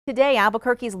Today,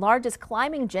 Albuquerque's largest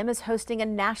climbing gym is hosting a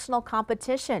national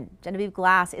competition. Genevieve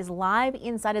Glass is live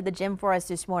inside of the gym for us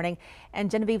this morning. And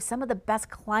Genevieve, some of the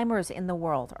best climbers in the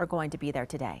world are going to be there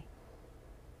today.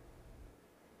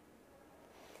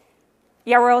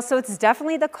 Yeah, Royal, so it's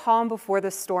definitely the calm before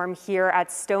the storm here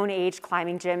at Stone Age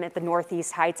Climbing Gym at the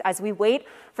Northeast Heights as we wait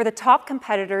for the top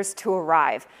competitors to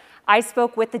arrive. I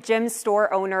spoke with the gym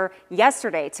store owner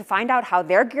yesterday to find out how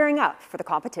they're gearing up for the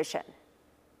competition.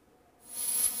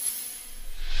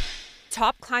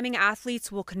 Top climbing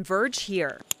athletes will converge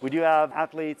here. We do have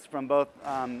athletes from both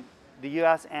the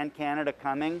U.S. and Canada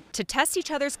coming To test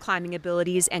each other's climbing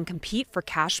abilities and compete for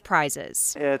cash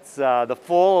prizes. It's the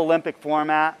full Olympic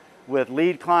format with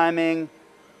lead climbing,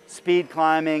 speed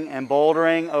climbing, and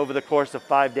bouldering over the course of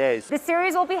 5 days. The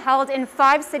series will be held in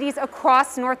 5 cities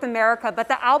across North America, but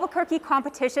the Albuquerque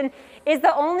competition is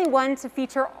the only one to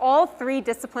feature all 3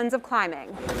 disciplines of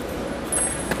climbing.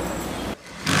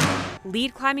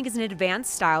 Lead climbing is an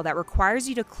advanced style that requires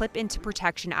you to clip into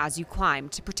protection as you climb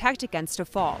to protect against a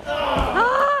fall.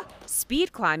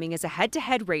 Speed climbing is a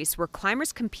head-to-head race where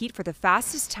climbers compete for the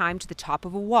fastest time to the top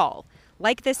of a wall,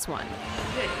 like this one.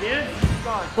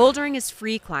 Bouldering is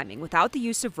free climbing without the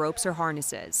use of ropes or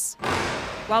harnesses.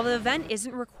 While the event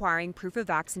isn't requiring proof of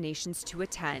vaccinations to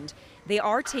attend, they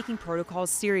are taking protocols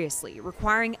seriously,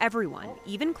 requiring everyone,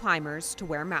 even climbers, to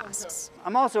wear masks.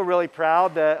 I'm also really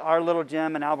proud that our little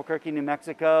gym in Albuquerque, New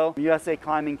Mexico, USA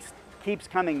Climbing keeps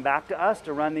coming back to us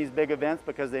to run these big events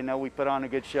because they know we put on a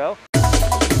good show.